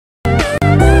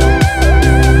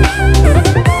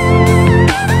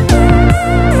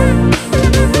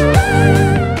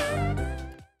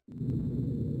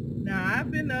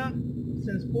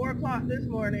this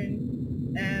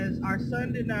morning as our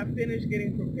son did not finish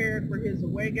getting prepared for his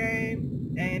away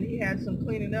game and he had some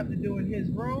cleaning up to do in his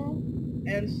room.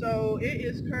 And so it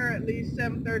is currently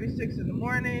 7:36 in the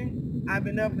morning. I've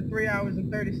been up for 3 hours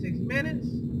and 36 minutes.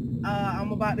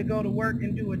 I'm about to go to work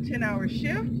and do a 10-hour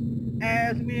shift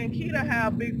as me and Keita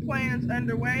have big plans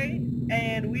underway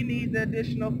and we need the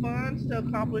additional funds to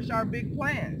accomplish our big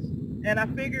plans. And I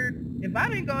figured if I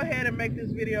didn't go ahead and make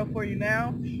this video for you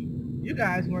now, you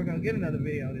guys weren't going to get another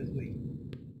video this week.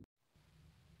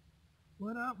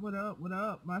 What up, what up, what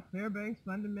up, my Fairbanks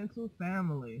fundamental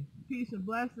family. Peace and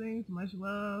blessings, much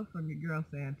love from your girl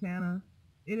Santana.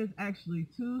 It is actually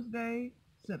Tuesday,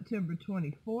 September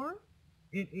 24th.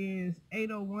 It is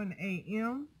 8:01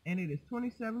 a.m. and it is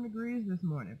 27 degrees this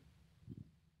morning.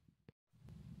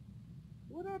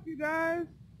 What up, you guys?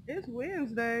 It's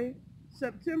Wednesday,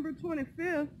 September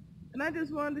 25th, and I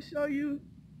just wanted to show you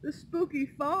the spooky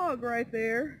fog right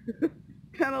there.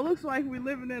 Kind of looks like we're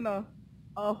living in a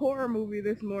horror movie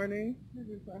this morning.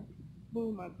 Maybe if I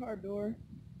move my car door,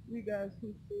 you guys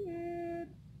can see it.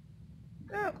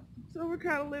 Yep, so we're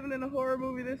kind of living in a horror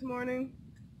movie this morning.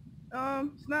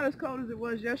 It's not as cold as it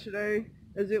was yesterday,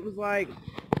 as it was like,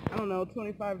 I don't know,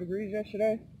 25 degrees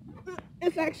yesterday.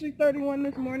 It's actually 31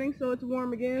 this morning, so it's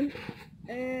warm again.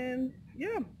 And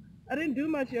yeah, I didn't do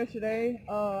much yesterday.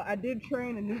 I did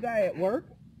train a new guy at work.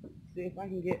 Let's see if I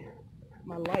can get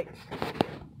my lights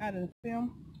out of the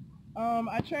film.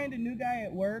 I trained a new guy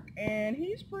at work, and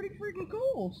he's pretty freaking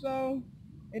cool. So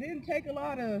it didn't take a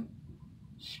lot of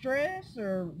stress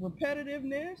or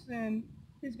repetitiveness, and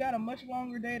he's got a much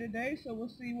longer day today, so we'll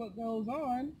see what goes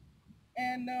on.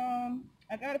 And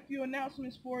I got a few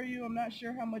announcements for you. I'm not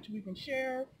sure how much we can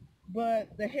share, but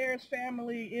the Harris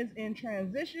family is in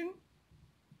transition.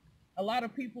 A lot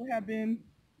of people have been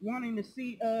wanting to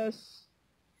see us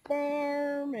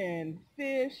farm and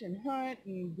fish and hunt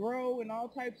and grow and all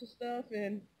types of stuff,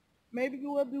 and maybe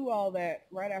we'll do all that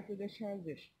right after this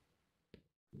transition.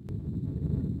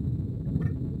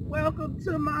 Welcome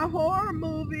to my horror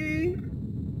movie.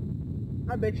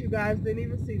 I bet you guys didn't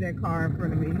even see that car in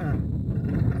front of me, huh?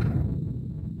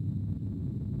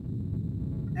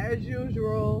 As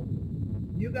usual,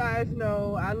 you guys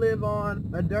know I live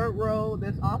on a dirt road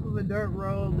that's off of a dirt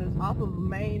road that's off of a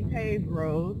main paved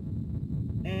road,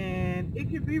 and it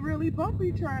can be really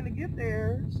bumpy trying to get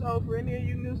there. So for any of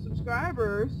you new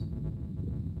subscribers,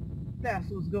 that's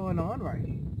what's going on right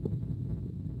here.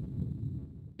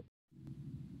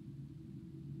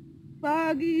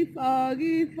 Foggy,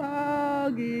 foggy,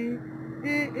 foggy.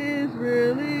 It is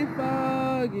really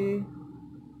foggy.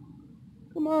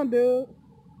 Come on, dude.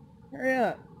 Hurry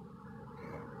up.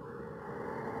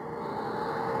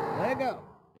 Let go.